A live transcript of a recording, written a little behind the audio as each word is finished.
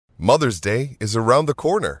Mother's Day is around the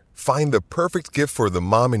corner. Find the perfect gift for the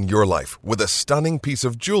mom in your life with a stunning piece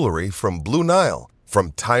of jewelry from Blue Nile.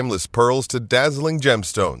 From timeless pearls to dazzling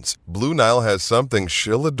gemstones, Blue Nile has something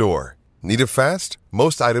she'll adore. Need it fast?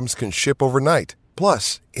 Most items can ship overnight.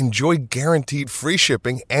 Plus, enjoy guaranteed free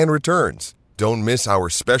shipping and returns. Don't miss our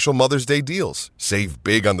special Mother's Day deals. Save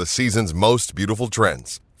big on the season's most beautiful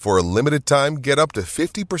trends. For a limited time, get up to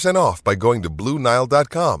 50% off by going to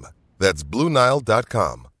BlueNile.com. That's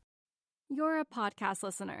BlueNile.com. You're a podcast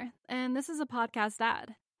listener, and this is a podcast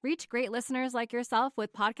ad. Reach great listeners like yourself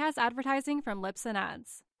with podcast advertising from Libsyn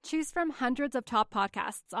Ads. Choose from hundreds of top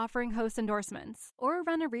podcasts offering host endorsements, or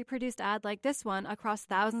run a reproduced ad like this one across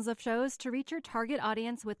thousands of shows to reach your target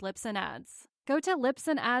audience with Libsyn Ads. Go to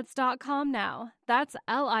libsynads.com now. That's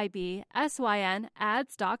LIBSYN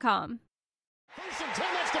ads.com. First and 10,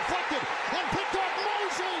 that's deflected and picked up.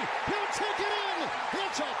 Mosley, he'll take it in.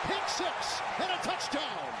 It's a pick six and a touchdown.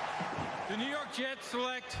 The New York Jets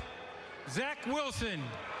select Zach Wilson,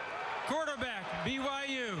 quarterback,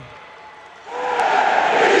 BYU.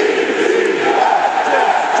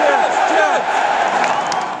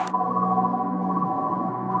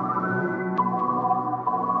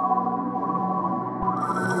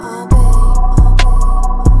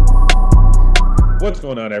 What's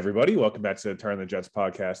going on, everybody? Welcome back to the Turn the Jets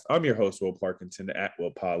podcast. I'm your host, Will Parkinson, at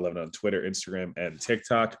WillPod11 on Twitter, Instagram, and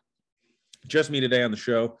TikTok. Just me today on the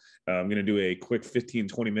show. I'm going to do a quick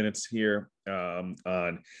 15-20 minutes here on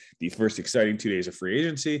the first exciting 2 days of free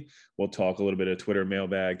agency. We'll talk a little bit of Twitter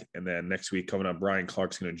mailbag, and then next week coming up, Brian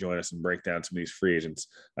Clark's going to join us and break down some of these free agents,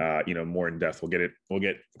 more in depth. We'll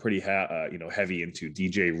get pretty heavy into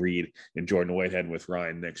DJ Reed and Jordan Whitehead with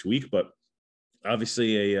Ryan next week, but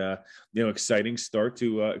obviously a exciting start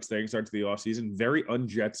to the offseason, very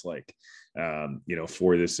un-Jets like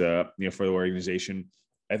for this for the organization.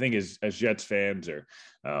 I think as Jets fans or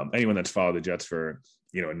anyone that's followed the Jets for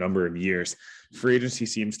a number of years, free agency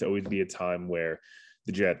seems to always be a time where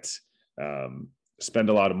the Jets spend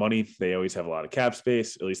a lot of money. They always have a lot of cap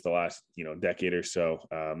space, at least the last decade or so.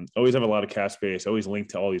 Always have a lot of cap space, always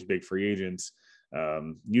linked to all these big free agents.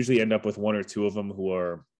 Usually end up with one or two of them who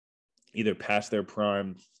are either past their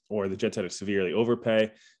prime or the Jets had to severely overpay.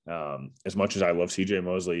 As much as I love CJ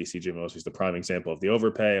Mosley's the prime example of the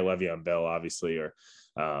overpay. Le'Veon Bell, obviously, or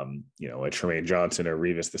a Tremaine Johnson or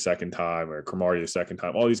Revis the second time or Cromartie the second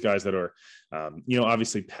time. All these guys that are,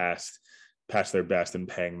 obviously past their best and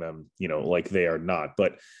paying them, like they are not.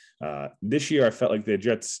 But this year I felt like the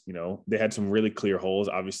Jets, they had some really clear holes.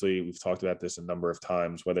 Obviously, we've talked about this a number of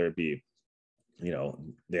times, whether it be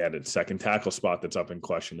they had a second tackle spot that's up in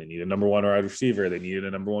question. They need a number one wide receiver. They needed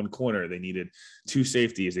a number one corner. They needed two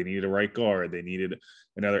safeties. They needed a right guard. They needed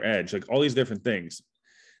another edge, like all these different things.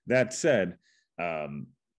 That said, some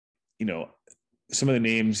of the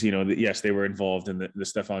names, yes, they were involved in the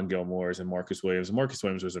Stephon Gilmores and Marcus Williams. Marcus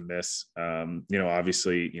Williams was a miss.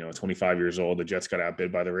 Obviously, 25 years old. The Jets got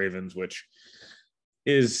outbid by the Ravens, which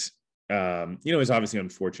is is obviously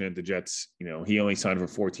unfortunate. The Jets, he only signed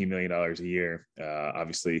for $14 million a year.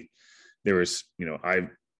 Obviously, there was, I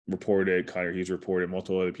reported, Connor Hughes reported,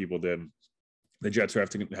 multiple other people did. The Jets have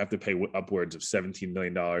to pay upwards of $17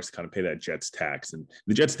 million to kind of pay that Jets tax. And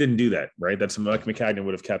the Jets didn't do that, right? That's something Mike Maccagnan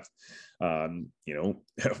would have kept,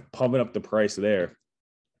 pumping up the price there.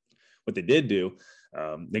 What they did do,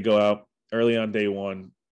 they go out early on day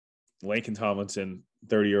one, Laken Tomlinson,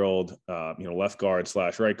 30-year-old, left guard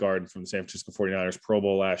 / right guard from the San Francisco 49ers, Pro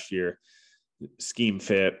Bowl last year, scheme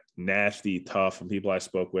fit, nasty, tough. From people I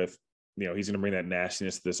spoke with, he's going to bring that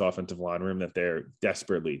nastiness to this offensive line room that they're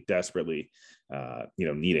desperately,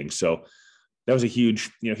 needing. So that was a huge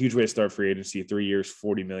way to start free agency. 3 years,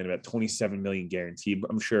 $40 million, about $27 million guaranteed. But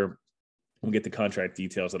I'm sure we'll get the contract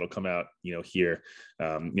details that'll come out, here,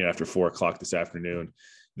 after 4:00 this afternoon.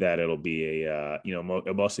 That it'll be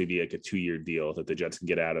it'll mostly be like a 2-year deal that the Jets can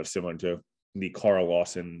get out of, similar to the Carl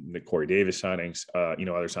Lawson, the Corey Davis signings, other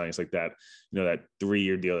signings like that. That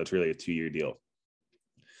 3-year deal that's really a 2-year deal.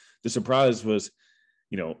 The surprise was,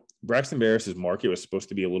 Braxton Berrios' market was supposed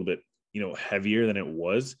to be a little bit, heavier than it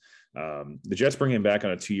was. The Jets bring him back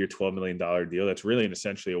on a 2-year, $12 million deal. That's really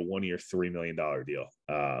essentially a 1-year, $3 million deal.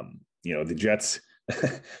 The Jets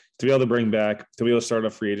to be able to start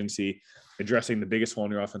off free agency, addressing the biggest hole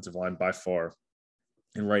in your offensive line by far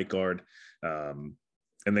in right guard, and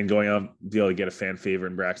then going on be able to get a fan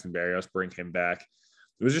favorite in Braxton Berrios, bring him back.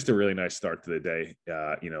 It was just a really nice start to the day,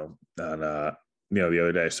 the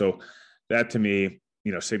other day. So that to me,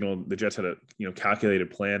 signaled the Jets had a, calculated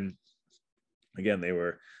plan. Again, they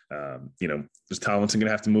were, is Tomlinson going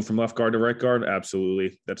to have to move from left guard to right guard?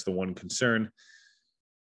 Absolutely. That's the one concern.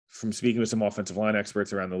 from speaking with some offensive line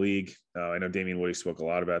experts around the league, I know Damian Woody spoke a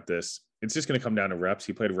lot about this. It's just going to come down to reps.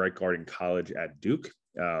 He played right guard in college at Duke.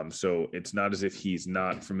 So it's not as if he's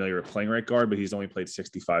not familiar with playing right guard, but he's only played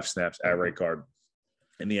 65 snaps at right guard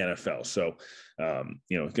in the NFL. So,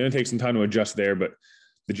 it's going to take some time to adjust there, but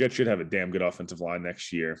the Jets should have a damn good offensive line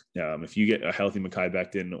next year. If you get a healthy Mekhi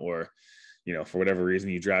Becton or, for whatever reason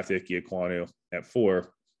you draft Ike Ekwonu at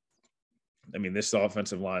 4, I mean, this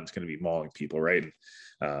offensive line is going to be mauling people, right?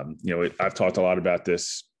 I've talked a lot about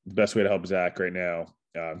this. The best way to help Zach right now,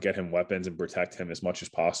 get him weapons and protect him as much as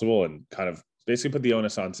possible, and kind of basically put the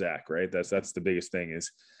onus on Zach, right? That's the biggest thing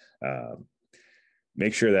is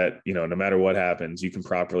make sure that, no matter what happens, you can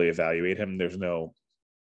properly evaluate him. There's no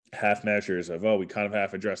half measures of, we kind of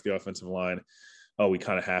half addressed the offensive line. We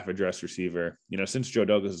kind of half addressed receiver. Since Joe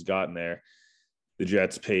Douglas has gotten there, the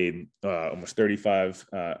Jets paid almost over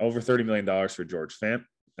 $30 million for George Fant.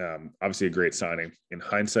 Obviously a great signing. In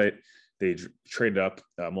hindsight, they traded up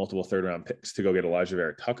multiple third-round picks to go get Elijah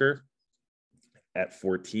Vera Tucker at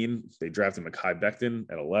 14. They drafted Mekhi Becton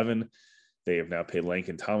at 11. They have now paid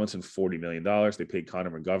Langston Tomlinson $40 million. They paid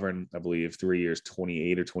Connor McGovern, I believe, 3 years,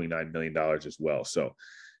 $28 or $29 million as well. So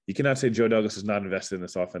you cannot say Joe Douglas is not invested in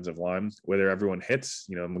this offensive line. Whether everyone hits,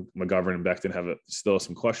 McGovern and Becton have still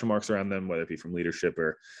some question marks around them, whether it be from leadership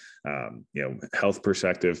or, health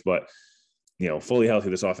perspective. But, fully healthy,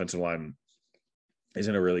 this offensive line is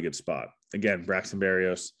in a really good spot. Again, Braxton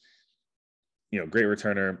Berrios, great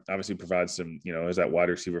returner, obviously provides some, as that wide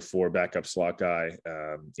receiver 4 backup slot guy,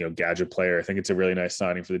 gadget player. I think it's a really nice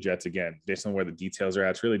signing for the Jets. Again, based on where the details are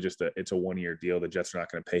at, it's really just it's a 1-year deal. The Jets are not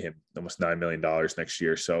going to pay him almost $9 million next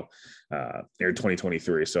year. So, or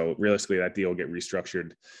 2023. So realistically that deal will get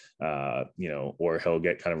restructured, or he'll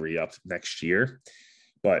get kind of re-upped next year.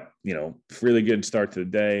 But, really good start to the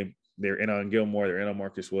day. They're in on Gilmore. They're in on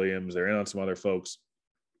Marcus Williams. They're in on some other folks.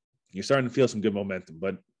 You're starting to feel some good momentum,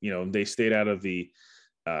 but, they stayed out of the,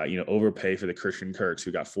 overpay for the Christian Kirks,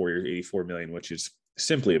 who got 4 years, $84 million, which is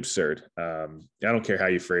simply absurd. I don't care how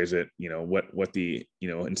you phrase it, what the,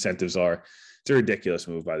 incentives are. It's a ridiculous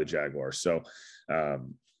move by the Jaguars. So,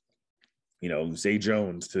 Zay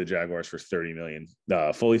Jones to the Jaguars for $30 million.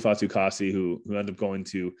 Foley Fatukasi, who ended up going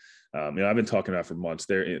to, I've been talking about for months.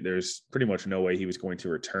 There's pretty much no way he was going to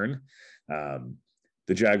return.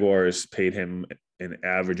 The Jaguars paid him an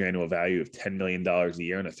average annual value of $10 million a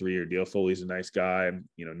year on a 3-year deal. Foley's a nice would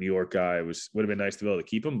have been nice to be able to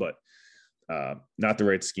keep him, but not the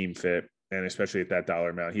right scheme fit. And especially at that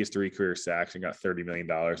dollar amount, he has 3 career sacks and got $30 million.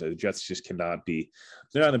 The Jets just they're not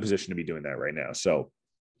in the position to be doing that right now. So,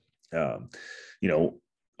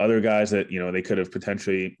 other guys that, they could have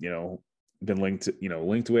potentially, been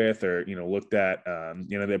linked with or, looked at,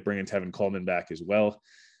 they're bringing Tevin Coleman back as well.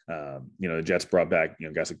 The Jets brought back,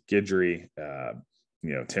 guys like Guidry,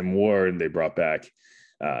 Tim Ward, they brought back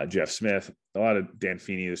Jeff Smith, a lot of Dan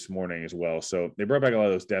Feeney this morning as well. So they brought back a lot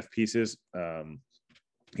of those depth pieces, and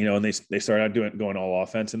they started out going all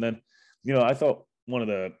offense. And then, I thought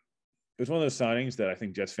it was one of those signings that I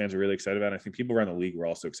think Jets fans are really excited about. And I think people around the league were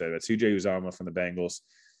also excited about CJ Uzomah from the Bengals.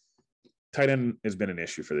 Tight end has been an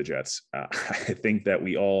issue for the Jets. I think that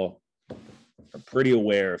we all are pretty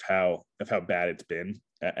aware of how bad it's been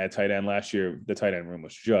at tight end. Last year. The tight end room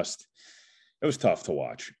was it was tough to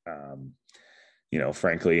watch,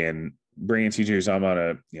 frankly, and bringing CJ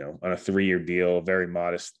Uzomah on a 3-year deal, very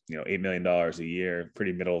modest, $8 million a year,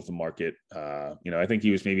 pretty middle of the market. I think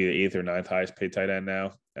he was maybe the 8th or 9th highest paid tight end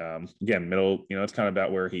now. Again, middle, it's kind of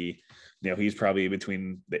about where he's probably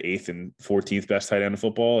between the 8th and 14th best tight end in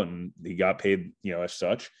football. And he got paid, as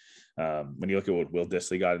such. When you look at what Will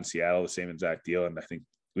Dissly got in Seattle, the same exact deal. And I think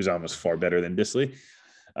Uzomah was far better than Dissly.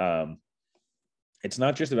 It's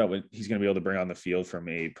not just about what he's going to be able to bring on the field from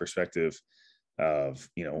a perspective of,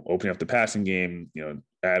 opening up the passing game,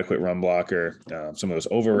 adequate run blocker, some of those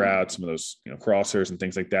over routes, some of those, crossers and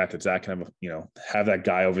things like that, Zach can have that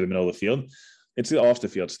guy over the middle of the field. It's the off the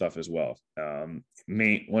field stuff as well. One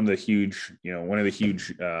of the huge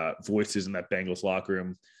voices in that Bengals locker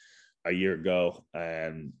room a year ago.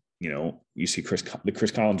 And, you see the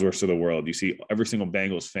Chris Collinsworths of the world. You see every single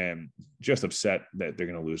Bengals fan just upset that they're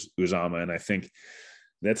going to lose Uzomah. And I think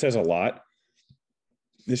that says a lot.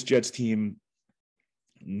 This Jets team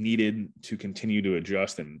needed to continue to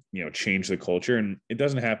adjust and, change the culture. And it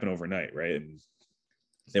doesn't happen overnight, right? And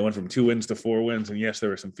they went from 2 wins to 4 wins. And yes,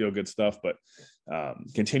 there was some feel good stuff, but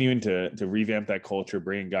continuing to revamp that culture,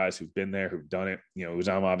 bringing guys who've been there, who've done it,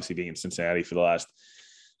 Uzomah obviously being in Cincinnati for the last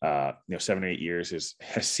 7 or 8 years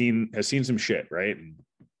has seen some shit, right?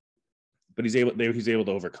 But he's able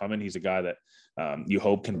to overcome it. He's a guy that you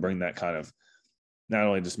hope can bring that kind of not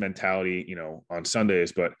only just mentality, on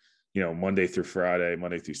Sundays, but, Monday through Friday,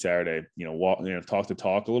 Monday through Saturday, talk the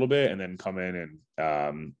talk a little bit and then come in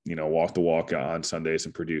and, walk the walk on Sundays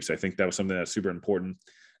and produce. I think that was something that's super important.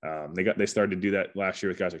 They started to do that last year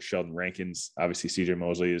with guys like Sheldon Rankins. Obviously, CJ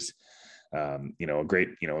Mosley is, a great,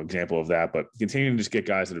 example of that, but continuing to just get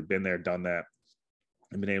guys that have been there, done that,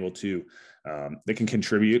 and been able to, they can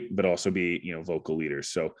contribute, but also be, vocal leaders.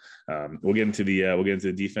 So we'll get into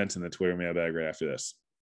the defense and the Twitter mailbag right after this.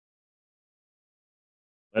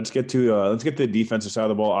 Let's get the defensive side of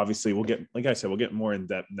the ball. Obviously, we'll get more in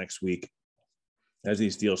depth next week as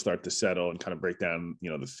these deals start to settle and kind of break down,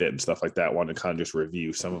 the fit and stuff like that. Want to kind of just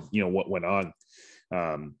review some of, what went on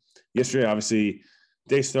yesterday. Obviously,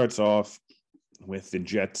 day starts off with the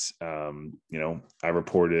Jets. I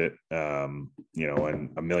reported it, and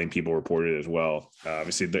a million people reported it as well.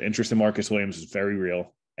 Obviously, the interest in Marcus Williams is very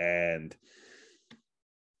real, and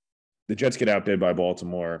the Jets get outbid by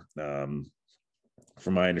Baltimore.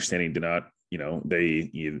 From my understanding, did not,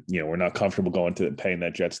 we're not comfortable going to paying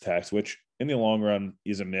that Jets tax, which in the long run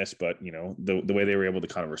is a miss, but the way they were able to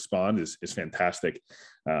kind of respond is fantastic.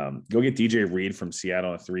 Go get DJ Reed from Seattle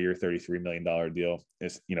on a 3-year, $33 million deal.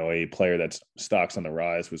 It's, a player that's stocks on the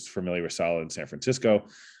rise, was familiar with Saleh in San Francisco,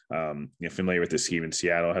 familiar with the scheme in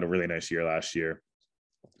Seattle, had a really nice year last year.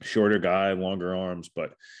 Shorter guy, longer arms,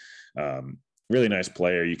 but really nice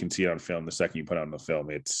player. You can see it on film. The second you put on the film,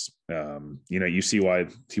 it's, you see why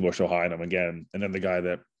people are so high on him again. And then the guy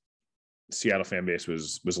that Seattle fan base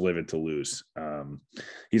was livid to lose.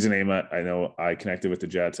 He's a name I know I connected with the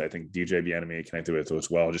Jets. I think DJ Bieniemy connected with as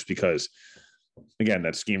well, just because, again,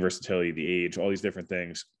 that scheme versatility, the age, all these different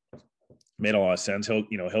things made a lot of sense.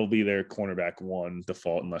 He'll be their cornerback one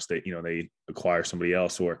default unless they acquire somebody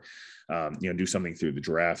else or, do something through the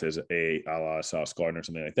draft as a la Sauce Gardner or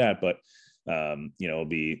something like that. But it'll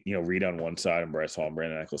be, Reed on one side and Bryce Hall and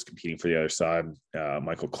Brandon Echols competing for the other side,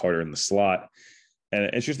 Michael Carter in the slot. And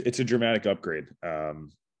it's a dramatic upgrade.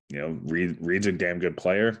 Reed's a damn good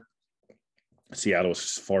player. Seattle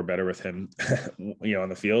was far better with him, on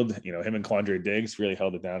the field. Him and Quandre Diggs really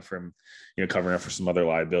held it down from, covering up for some other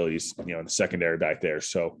liabilities, in the secondary back there.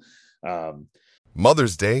 So,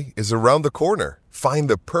 Mother's Day is around the corner. Find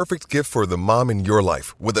the perfect gift for the mom in your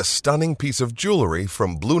life with a stunning piece of jewelry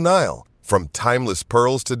from Blue Nile. From timeless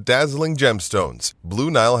pearls to dazzling gemstones, Blue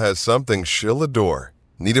Nile has something she'll adore.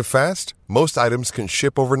 Need it fast? Most items can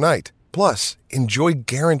ship overnight. Plus, enjoy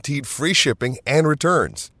guaranteed free shipping and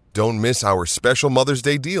returns. Don't miss our special Mother's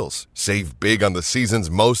Day deals. Save big on the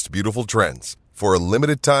season's most beautiful trends. For a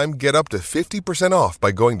limited time, get up to 50% off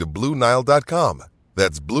by going to BlueNile.com.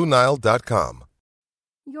 That's BlueNile.com.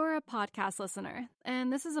 You're a podcast listener,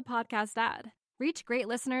 and this is a podcast ad. Reach great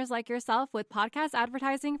listeners like yourself with podcast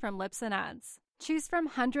advertising from Libsyn Ads. Choose from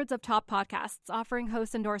hundreds of top podcasts offering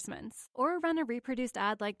host endorsements, or run a reproduced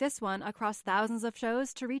ad like this one across thousands of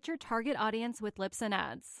shows to reach your target audience with Libsyn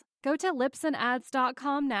Ads. Go to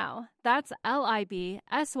libsynads.com now. That's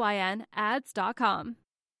LIBSYN ads.com.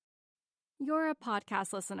 You're a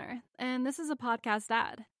podcast listener, and this is a podcast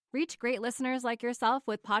ad. Reach great listeners like yourself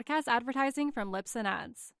with podcast advertising from Libsyn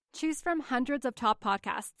Ads. Choose from hundreds of top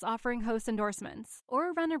podcasts offering host endorsements,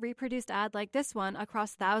 or run a reproduced ad like this one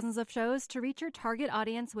across thousands of shows to reach your target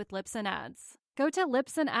audience with Libsyn Ads. Go to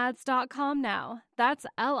libsynads.com now. That's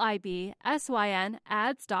LIBSYN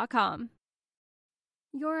ads.com.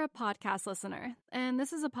 You're a podcast listener, and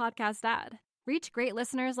this is a podcast ad. Reach great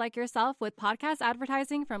listeners like yourself with podcast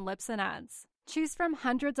advertising from Libsyn Ads. Choose from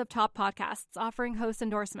hundreds of top podcasts offering host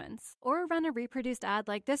endorsements, or run a reproduced ad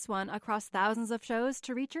like this one across thousands of shows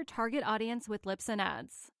to reach your target audience with Libsyn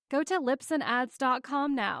Ads. Go to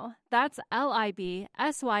libsynads.com now. That's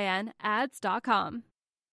LIBSYN ads.com.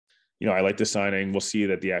 I like the signing. We'll see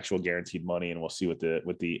that the actual guaranteed money, and we'll see what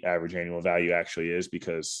the average annual value actually is,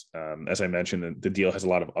 because as I mentioned, the deal has a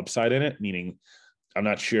lot of upside in it, meaning I'm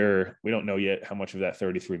not sure. We don't know yet how much of that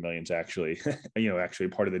 33 million is actually, actually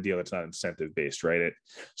part of the deal. That's not incentive based, right?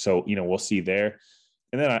 So we'll see there.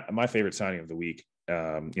 And then my favorite signing of the week,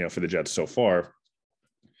 for the Jets so far,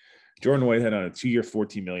 Jordan Whitehead on a 2-year,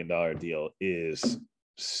 $14 million deal is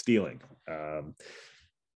stealing.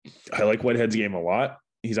 I like Whitehead's game a lot.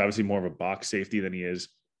 He's obviously more of a box safety than he is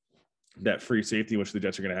that free safety, which the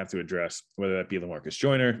Jets are going to have to address, whether that be LaMarcus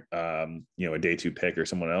Joyner, a day 2 pick or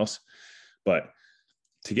someone else. But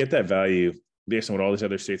to get that value based on what all these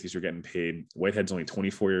other safeties are getting paid, Whitehead's only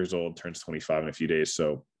 24 years old, turns 25 in a few days.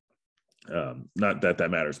 So not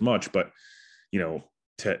that matters much, but,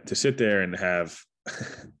 to sit there and have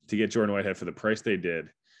to get Jordan Whitehead for the price they did,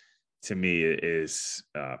 to me is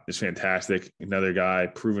fantastic. Another guy,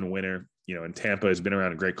 proven winner, in Tampa, has been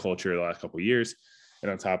around a great culture the last couple of years. And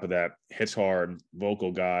on top of that, hits hard,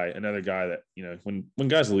 vocal guy, another guy that, when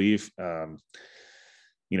guys leave, and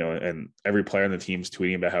every player on the team's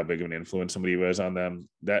tweeting about how big of an influence somebody was on them,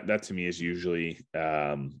 that to me is usually,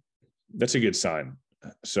 that's a good sign.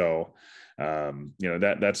 So,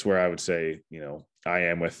 that's where I would say, I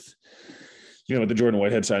am with, with the Jordan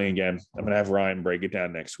Whitehead signing again. I'm going to have Ryan break it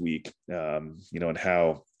down next week, and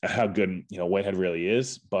how good, Whitehead really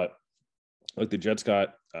is. But look, the Jets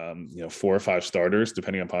got, 4 or 5 starters,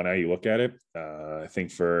 depending upon how you look at it. I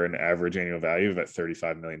think for an average annual value of about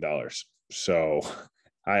 $35 million. So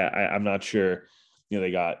I'm not sure, they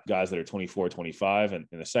got guys that are 24, 25 and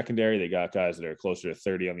in the secondary. They got guys that are closer to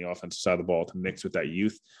 30 on the offensive side of the ball to mix with that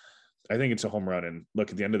youth. I think it's a home run. And look,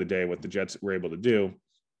 at the end of the day, what the Jets were able to do,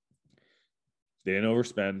 they didn't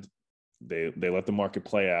overspend. They let the market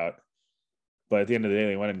play out. But at the end of the day,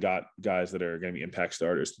 they went and got guys that are going to be impact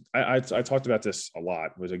starters. I talked about this a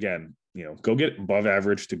lot, was, again, go get above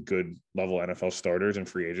average to good level NFL starters in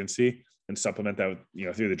free agency and supplement that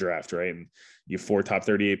with, through the draft, right? And you have 4 top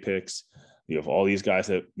 38 picks. You have all these guys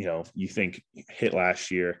that, you think hit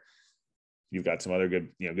last year. You've got some other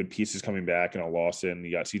good pieces coming back, and Lawson.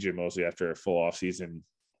 You got CJ Mosley after a full offseason.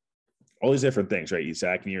 All these different things, right?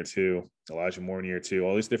 Zach in year 2, Elijah Moore in year 2,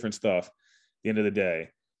 all these different stuff. At the end of the day,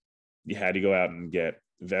 you had to go out and get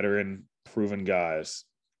veteran, proven guys,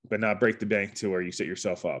 but not break the bank to where you set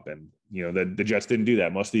yourself up. And, the Jets didn't do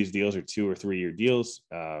that. Most of these deals are 2 or 3 year deals.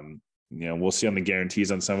 We'll see on the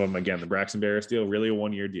guarantees on some of them. Again, the Braxton Berrios deal, really a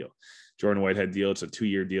 1-year deal. Jordan Whitehead deal, it's a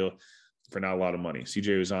 2-year deal for not a lot of money.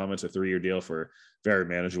 CJ Uzomah, it's a 3-year deal for very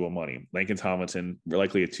manageable money. Lincoln Tomlinson,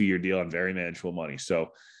 likely a 2-year deal on very manageable money. So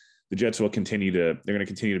the Jets will they're going to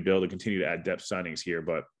continue to build and continue to add depth signings here.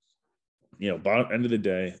 But, bottom end of the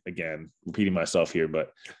day, again, repeating myself here,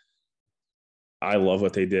 but I love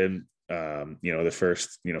what they did. The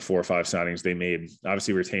first, 4 or 5 signings they made,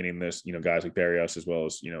 obviously retaining this, guys like Berrios as well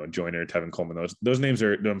as, Joyner, Tevin Coleman, those names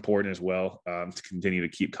are important as well, to continue to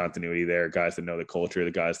keep continuity there. Guys that know the culture,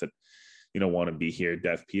 the guys that, want to be here,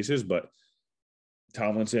 depth pieces. But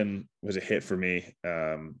Tomlinson was a hit for me.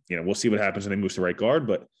 We'll see what happens when they move to right guard,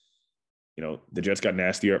 but, the Jets got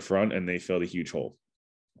nasty up front and they filled a huge hole.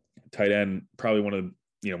 Tight end, probably one of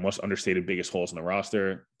the most understated biggest holes in the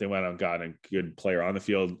roster. They went out and got a good player on the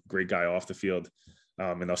field, great guy off the field,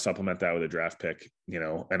 and they'll supplement that with a draft pick,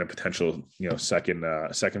 and a potential second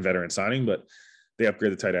veteran signing. But they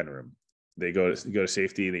upgrade the tight end room. They go to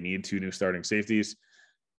safety. They need 2 new starting safeties.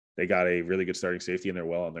 They got a really good starting safety, and they're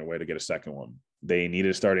well on their way to get a second one. They needed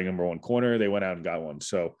a starting number 1 corner. They went out and got one.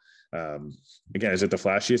 So again, is it the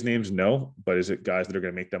flashiest names? No, but is it guys that are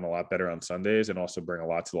going to make them a lot better on Sundays and also bring a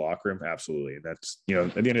lot to the locker room? Absolutely. And that's,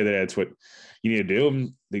 at the end of the day, that's what you need to do.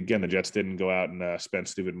 And again, the Jets didn't go out and spend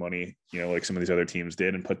stupid money, like some of these other teams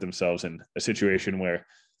did, and put themselves in a situation where,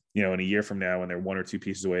 in a year from now, when they're 1 or 2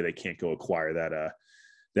 pieces away, they can't go acquire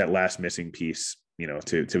that last missing piece,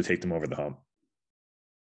 to take them over the hump.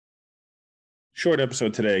 Short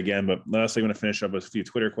episode today again, but lastly, I'm going to finish up with a few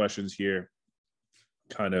Twitter questions here.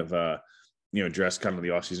 Kind of, address kind of the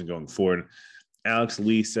offseason going forward. Alex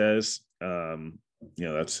Lee says,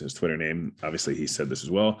 that's his Twitter name. Obviously, he said this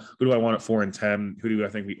as well. Who do I want at 4 and 10? Who do I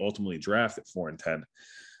think we ultimately draft at 4 and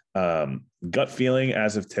 10? Gut feeling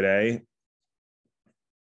as of today,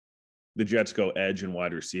 the Jets go edge and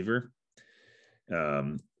wide receiver.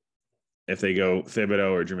 If they go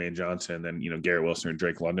Thibodeau or Jermaine Johnson, then, Garrett Wilson or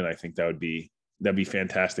Drake London, I think that'd be a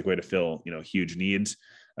fantastic way to fill, huge needs.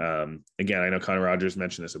 Again, I know Connor Rogers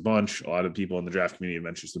mentioned this a bunch. A lot of people in the draft community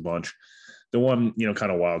mentioned this a bunch. The one,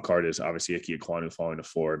 kind of wild card is obviously Ike Ekwonu falling to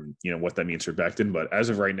 4 and, what that means for Becton. But as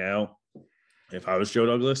of right now, if I was Joe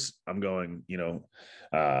Douglas, I'm going,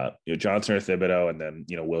 Johnson or Thibodeau, and then,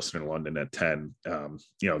 Wilson and London at 10.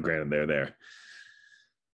 Granted they're there.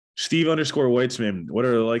 Steve _Weitzman, what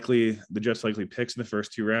are the Jets likely picks in the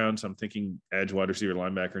first 2 rounds? I'm thinking edge, wide receiver,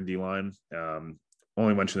 linebacker, and D-line.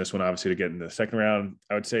 Only mention this one, obviously, to get into the second round.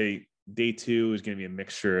 I would say day 2 is going to be a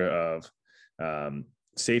mixture of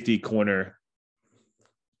safety, corner,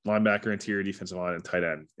 linebacker, interior defensive line, and tight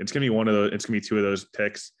end. It's going to be one of those. It's going to be 2 of those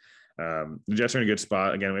picks. The Jets are in a good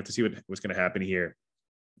spot. Again, we have to see what's going to happen here.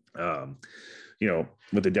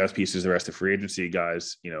 With the depth pieces, the rest of free agency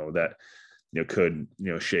guys, that could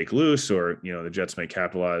shake loose, or the Jets may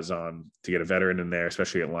capitalize on to get a veteran in there,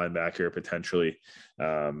 especially at linebacker potentially.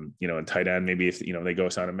 And tight end, maybe if they go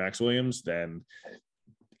sign a Max Williams, then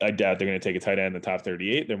I doubt they're going to take a tight end in the top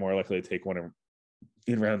 38. They're more likely to take one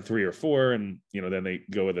in round 3 or 4, and then they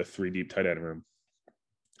go with a 3 deep tight end room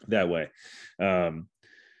that way.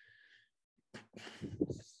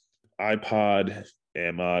 iPod,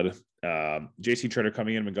 Ahmad, JC Treader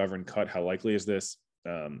coming in, McGovern cut. How likely is this?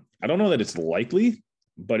 I don't know that it's likely,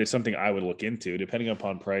 but it's something I would look into. Depending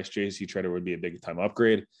upon price, J.C. Tretter would be a big time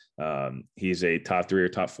upgrade. He's a top 3 or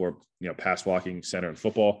top 4, pass blocking center in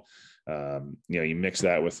football. You mix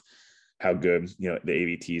that with how good, the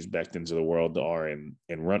AVTs, Bectons of the world are in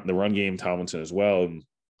the run game, Tomlinson as well. And,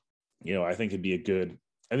 I think it'd be a good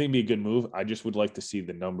move. I just would like to see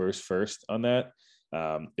the numbers first on that.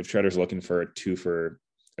 If Tretter's looking for a 2 for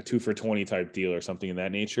 20 type deal or something in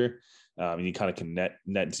that nature, and you kind of can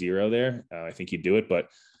net zero there, I think you do it. But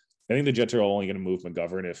I think the Jets are only going to move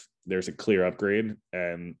McGovern if there's a clear upgrade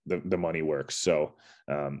and the money works. So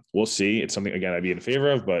we'll see. It's something, again, I'd be in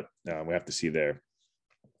favor of, but we have to see there.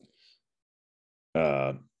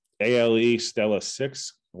 ALE Stella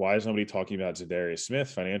 6. Why is nobody talking about Zadarius Smith?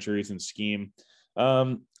 Financial reasons, scheme.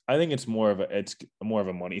 I think it's more of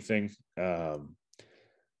a money thing.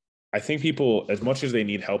 I think people, as much as they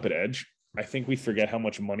need help at edge, I think we forget how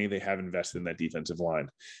much money they have invested in that defensive line.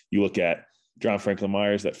 You look at John Franklin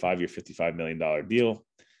Myers, that 5-year, $55 million deal.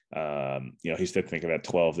 He's set to make about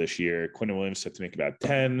 12 this year. Quinton Williams set to make about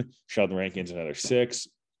 10. Sheldon Rankins another 6.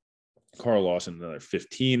 Carl Lawson another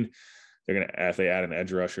 15. They're going to, if they add an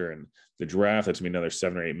edge rusher in the draft, that's going to be another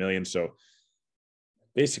 7 or 8 million. So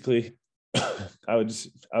basically, I would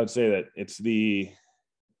say that it's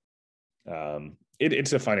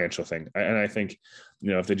it's a financial thing. And I think,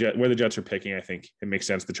 if where the Jets are picking, I think it makes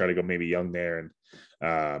sense to try to go maybe young there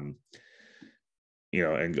and,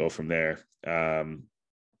 and go from there.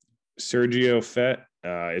 Sergio Fett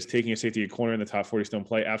is taking a safety at corner in the top 40 still in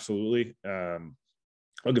play. Absolutely.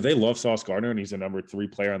 Look, if they love Sauce Gardner and he's the number 3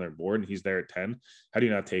 player on their board and he's there at 10, how do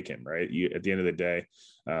you not take him, right? At the end of the day,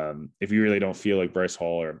 if you really don't feel like Bryce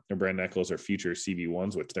Hall or Brandon Echols are future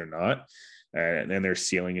CB1s, which they're not, and then their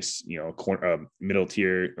ceiling is, middle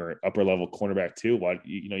tier or upper level cornerback too, why,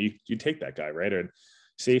 you take that guy, right? Or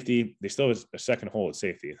safety, they still have a second hole at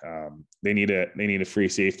safety. They need a free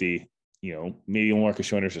safety, maybe Marcus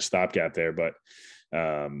Schoener's a stopgap there, but,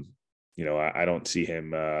 I don't see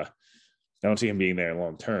him. I don't see him being there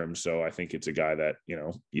long term. So I think it's a guy that,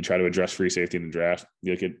 you try to address free safety in the draft.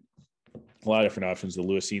 You look at a lot of different options, the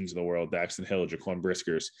Lewis Scenes of the world, Daxton Hill, Jaquan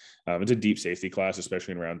Briskers. It's a deep safety class,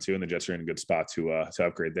 especially in round 2, and the Jets are in a good spot to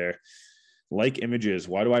upgrade there. Like images,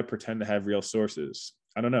 why do I pretend to have real sources?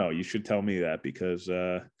 I don't know. You should tell me that because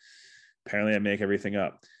apparently I make everything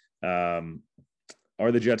up. Are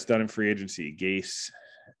the Jets done in free agency? Gase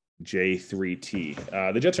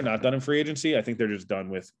J3T. The Jets are not done in free agency. I think they're just done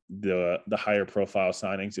with the higher profile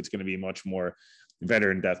signings. It's going to be much more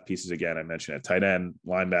veteran depth pieces. Again, I mentioned at tight end,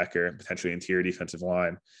 linebacker, potentially interior defensive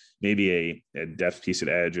line, maybe a depth piece at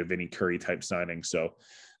edge, a Vinny Curry type signing. So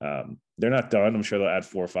they're not done. I'm sure they'll add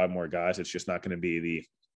 4 or 5 more guys. It's just not going to be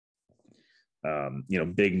the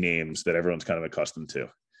big names that everyone's kind of accustomed to.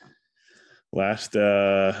 Last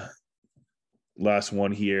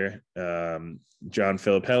one here. John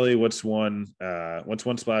Filippelli, what's one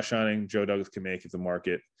splash signing Joe Douglas can make if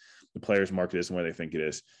the players market isn't where they think it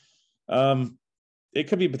is? It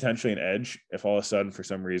could be potentially an edge if all of a sudden for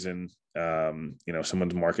some reason,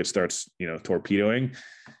 someone's market starts, torpedoing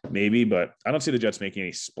maybe, but I don't see the Jets making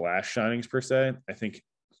any splash signings per se. I think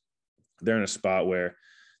they're in a spot where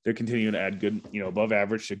they're continuing to add good, above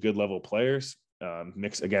average to good level players,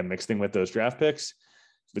 mixing with those draft picks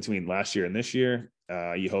between last year and this year.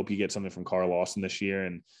 You hope you get something from Carl Lawson this year,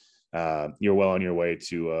 and you're well on your way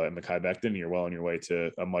to Mekhi Becton. You're well on your way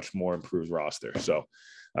to a much more improved roster. So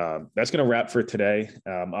that's going to wrap for today.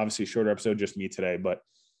 Obviously, a shorter episode, just me today, but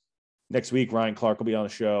next week Ryan Clark will be on the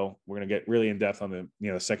show. We're going to get really in depth on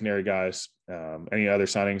the secondary guys. Any other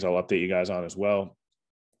signings I'll update you guys on as well.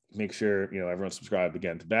 Make sure everyone's subscribed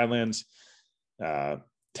again to Badlands.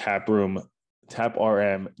 Tap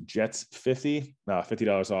RM Jets 50,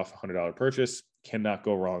 $50 off, $100 purchase. Cannot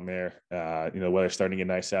go wrong there. Weather's starting to get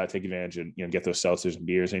nice out. Take advantage and get those seltzers and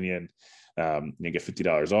beers in you, and you get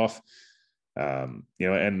 $50 off.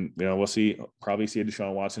 We'll probably see a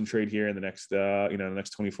Deshaun Watson trade here in the next, the next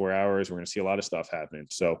 24 hours. We're going to see a lot of stuff happening.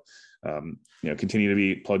 So, continue to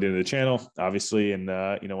be plugged into the channel, obviously, and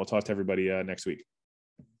we'll talk to everybody next week.